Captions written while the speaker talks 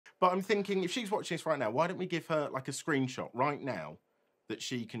But I'm thinking, if she's watching this right now, why don't we give her like a screenshot right now that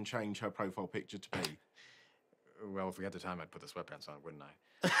she can change her profile picture to be? Well, if we had the time, I'd put the sweatpants on, wouldn't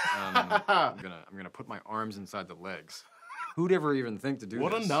I? I'm gonna put my arms inside the legs. Who'd ever even think to do this?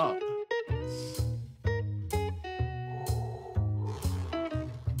 What a nut.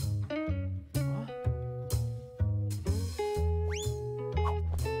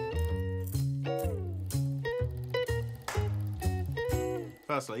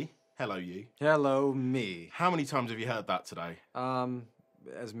 Firstly, hello you. Hello, me. How many times have you heard that today?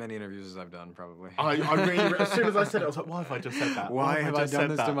 As many interviews as I've done, probably. I really, as soon as I said it, I was like, why have I just said that? Why have I done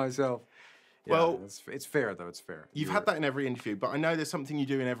this to myself? Yeah, Well, it's fair, though. It's fair. You've had that in every interview, but I know there's something you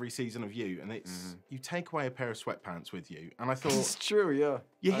do in every season of You, and it's you take away a pair of sweatpants with you. And I thought... It's true, yeah.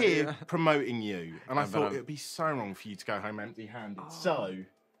 You're here promoting You, and I but thought it would be so wrong for you to go home empty-handed. So,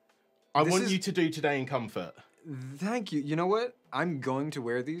 I want you to do today in comfort. Thank you. You know what? I'm going to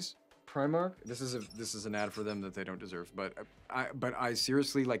wear these. Primark. This is an ad for them that they don't deserve. But I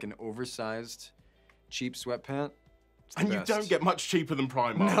seriously like an oversized, cheap sweatpant. And you don't get much cheaper than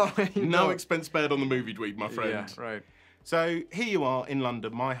Primark. No expense spared on the movie Dweeb, my friend. Yeah, right. So here you are in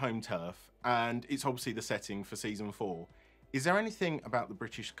London, my home turf, and it's obviously the setting for season 4. Is there anything about the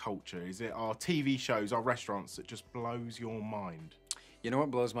British culture? Is it our TV shows, our restaurants that just blows your mind? You know what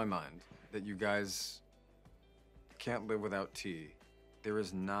blows my mind? That you guys can't live without tea. There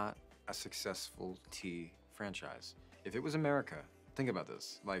is not a successful tea franchise. If it was America, think about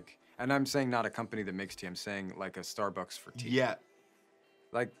this. Like, and I'm saying not a company that makes tea, I'm saying like a Starbucks for tea. Yeah.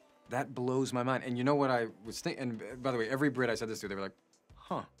 Like, that blows my mind. And you know what I was thinking, and by the way, every Brit I said this to, they were like,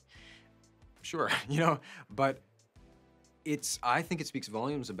 huh, sure, you know? But I think it speaks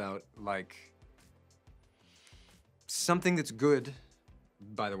volumes about like, something that's good,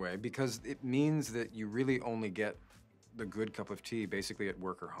 by the way, because it means that you really only get the good cup of tea basically at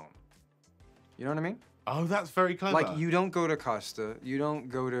work or home. You know what I mean? Oh, that's very clever. Like, you don't go to Costa, you don't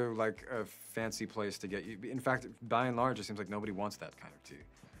go to like a fancy place to get you. In fact, by and large, it seems like nobody wants that kind of tea.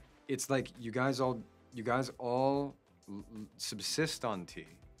 It's like you guys all subsist on tea.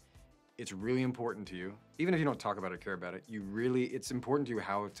 It's really important to you. Even if you don't talk about it or care about it, it's important to you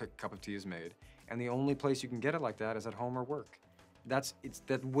how a cup of tea is made. And the only place you can get it like that is at home or work. That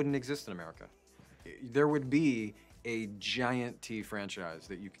wouldn't exist in America. There would be a giant tea franchise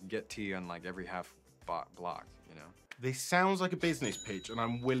that you could get tea on like every half block, you know? This sounds like a business pitch, and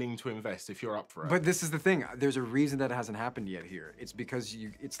I'm willing to invest if you're up for it. But this is the thing. There's a reason that it hasn't happened yet here. It's because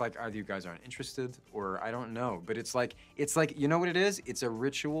it's like either you guys aren't interested, or I don't know. But it's like you know what it is? It's a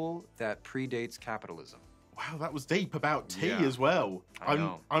ritual that predates capitalism. Wow, that was deep about tea as well. I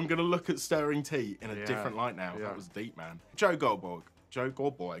know. I'm gonna look at stirring tea in a different light now. Yeah. That was deep, man. Joe Goldberg. Joe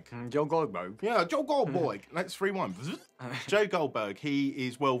Goldberg. Joe Goldberg. Yeah, Joe Goldberg. Let's rewind. Joe Goldberg, he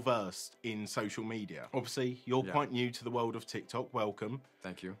is well versed in social media. Obviously, you're quite new to the world of TikTok. Welcome.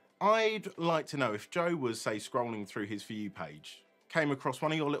 Thank you. I'd like to know if Joe was, say, scrolling through his For You page, came across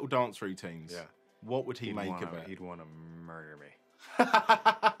one of your little dance routines. Yeah. What would he make of it? He'd want to murder me.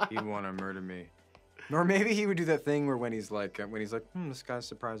 He'd want to murder me. Or maybe he would do that thing where when he's like, this guy's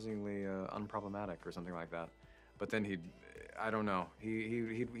surprisingly unproblematic or something like that. But then I don't know.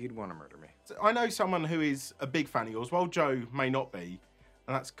 He'd want to murder me. So I know someone who is a big fan of yours. Well, Joe may not be,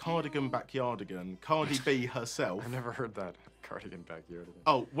 and that's Cardigan Backyardigan, Cardi B herself. I've never heard that. Cardigan Backyardigan.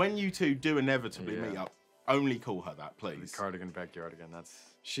 Oh, when you two do inevitably meet up, only call her that, please. Cardigan Backyardigan.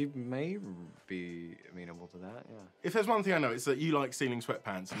 She may be amenable to that. Yeah. If there's one thing I know, it's that you like stealing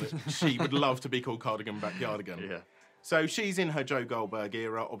sweatpants, and that she would love to be called Cardigan Backyardigan. Yeah. So she's in her Joe Goldberg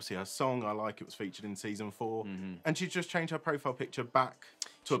era. Obviously, her song, I Like It, was featured in season 4. And she's just changed her profile picture back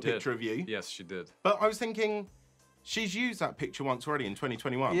to a picture of you. Yes, she did. But I was thinking, she's used that picture once already in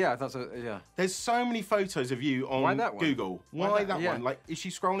 2021. Yeah, I thought so, yeah. There's so many photos of you on Google. Why that one? Like, is she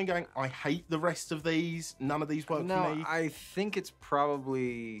scrolling going, I hate the rest of these, none of these work for me? No, I think it's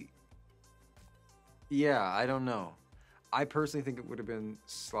probably, I don't know. I personally think it would have been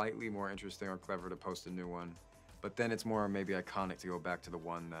slightly more interesting or clever to post a new one. But then it's more maybe iconic to go back to the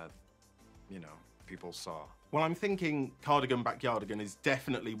one that, you know, people saw. Well, I'm thinking Cardigan Backyardigan is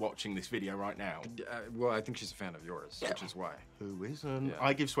definitely watching this video right now. Well, I think she's a fan of yours, which is why. Who isn't? Yeah.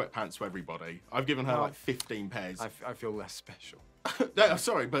 I give sweatpants to everybody. I've given her like 15 pairs. I feel less special. No,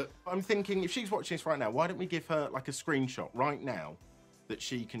 sorry, but I'm thinking if she's watching this right now, why don't we give her like a screenshot right now that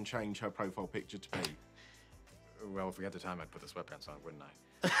she can change her profile picture to be? Well, if we had the time, I'd put the sweatpants on, wouldn't I?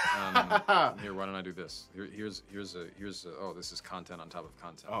 Here, why don't I do this? Here's oh, this is content on top of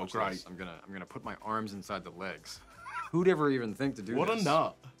content. Oh, great! I'm gonna put my arms inside the legs. Who'd ever even think to do this? What a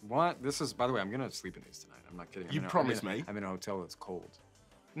nut! What? This is, by the way, I'm gonna sleep in these tonight. I'm not kidding. You promised me. I'm in a hotel that's cold.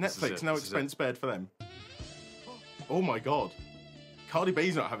 Netflix, no expense spared for them. Oh my God. Cardi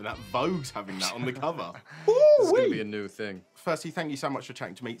B's not having that. Vogue's having that on the cover. This is going to be a new thing. Firstly, thank you so much for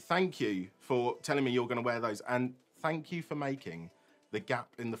chatting to me. Thank you for telling me you're going to wear those. And thank you for making the gap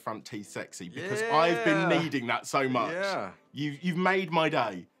in the front teeth sexy, because I've been needing that so much. Yeah. You've made my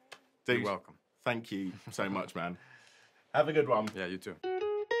day. Dude, You're welcome. Thank you so much, man. Have a good one. Yeah, you too.